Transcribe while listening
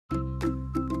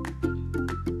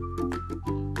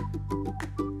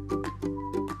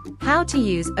How to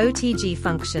use OTG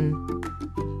function.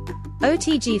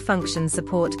 OTG functions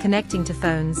support connecting to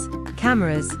phones,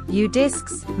 cameras,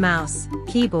 U-discs, mouse,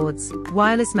 keyboards,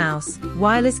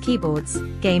 wireless keyboards,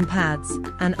 game pads,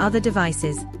 and other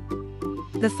devices.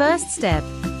 The first step,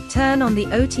 turn on the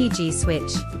OTG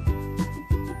switch.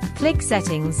 Click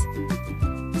Settings.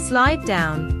 Slide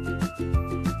down.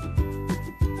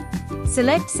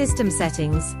 Select System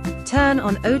Settings, turn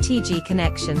on OTG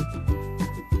connection.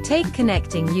 Take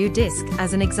connecting U-disc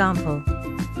as an example.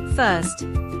 First,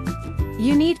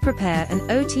 you need prepare an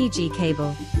OTG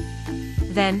cable.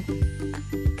 Then,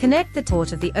 connect the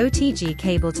port of the OTG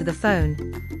cable to the phone,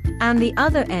 and the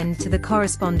other end to the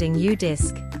corresponding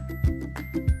U-disc.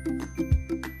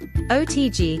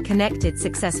 OTG connected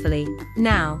successfully.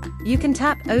 Now, you can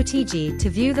tap OTG to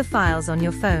view the files on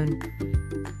your phone.